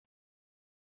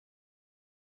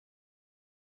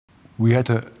We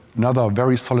had another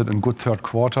very solid and good third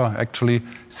quarter. Actually,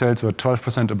 sales were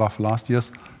 12% above last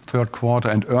year's third quarter,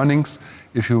 and earnings,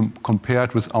 if you compare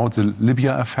it without the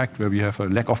Libya effect, where we have a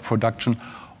lack of production,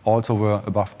 also were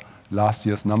above last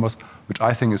year's numbers, which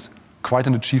I think is quite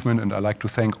an achievement, and I'd like to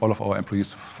thank all of our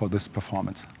employees for this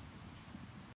performance.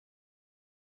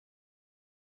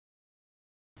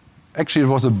 Actually, it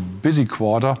was a busy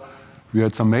quarter. We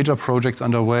had some major projects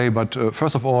underway, but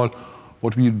first of all,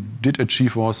 what we did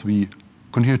achieve was we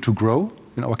continued to grow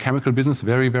in our chemical business,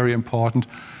 very, very important,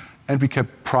 and we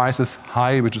kept prices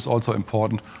high, which is also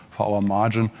important for our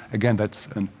margin. Again, that's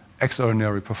an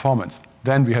extraordinary performance.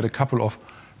 Then we had a couple of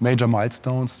major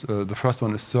milestones. The first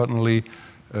one is certainly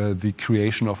the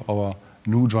creation of our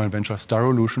new joint venture,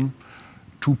 Styrolution.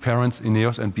 Two parents,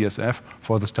 INEOS and BASF,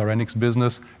 for the styrenics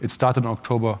business. It started on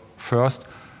October 1st.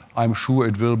 I'm sure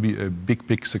it will be a big,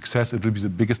 big success. It will be the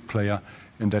biggest player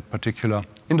in that particular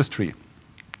industry.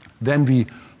 Then we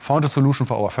found a solution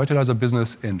for our fertilizer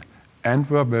business in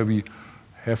Antwerp, where we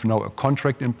have now a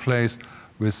contract in place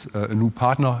with a new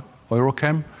partner,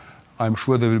 Eurochem. I'm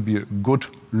sure they will be a good,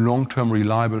 long-term,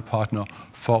 reliable partner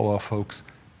for our folks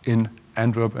in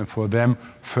Antwerp, and for them,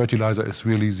 fertilizer is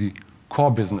really the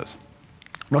core business.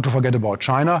 Not to forget about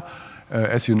China.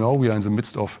 As you know, we are in the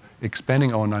midst of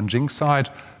expanding our Nanjing site,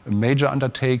 a major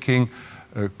undertaking.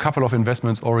 A couple of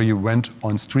investments already went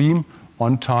on stream,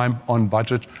 on time, on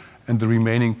budget, and the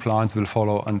remaining plants will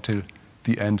follow until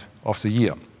the end of the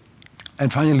year.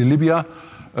 And finally, Libya.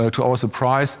 To our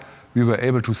surprise, we were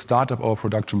able to start up our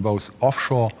production both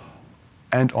offshore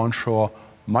and onshore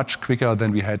much quicker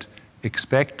than we had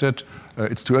expected.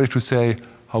 It's too early to say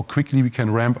how quickly we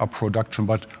can ramp up production,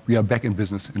 but we are back in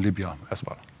business in Libya as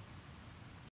well.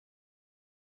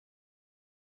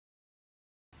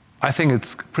 I think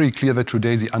it's pretty clear that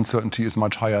today the uncertainty is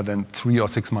much higher than 3 or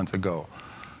 6 months ago.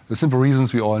 The simple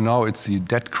reasons we all know: it's the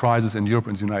debt crisis in Europe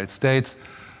and the United States,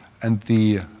 and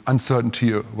the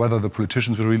uncertainty whether the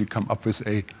politicians will really come up with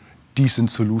a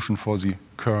decent solution for the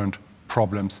current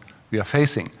problems we are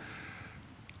facing.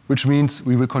 Which means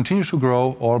we will continue to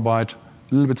grow, albeit a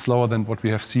little bit slower than what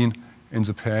we have seen in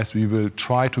the past. We will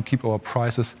try to keep our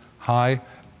prices high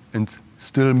and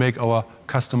still make our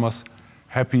customers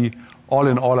happy. All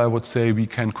in all, I would say we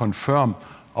can confirm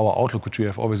our outlook, which we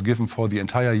have always given for the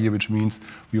entire year, which means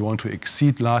we want to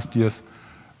exceed last year's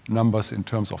numbers in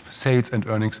terms of sales and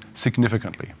earnings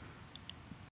significantly.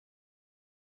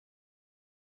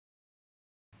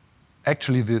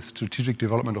 Actually, the strategic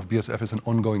development of BASF is an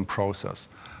ongoing process.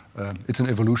 It's an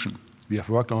evolution. We have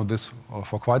worked on this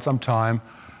for quite some time.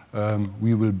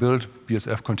 We will build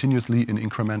BASF continuously in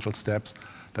incremental steps.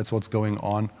 That's what's going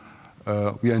on.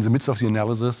 We are in the midst of the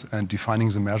analysis and defining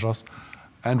the measures,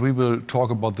 and we will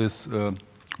talk about this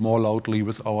more loudly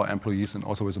with our employees and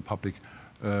also with the public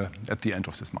at the end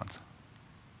of this month.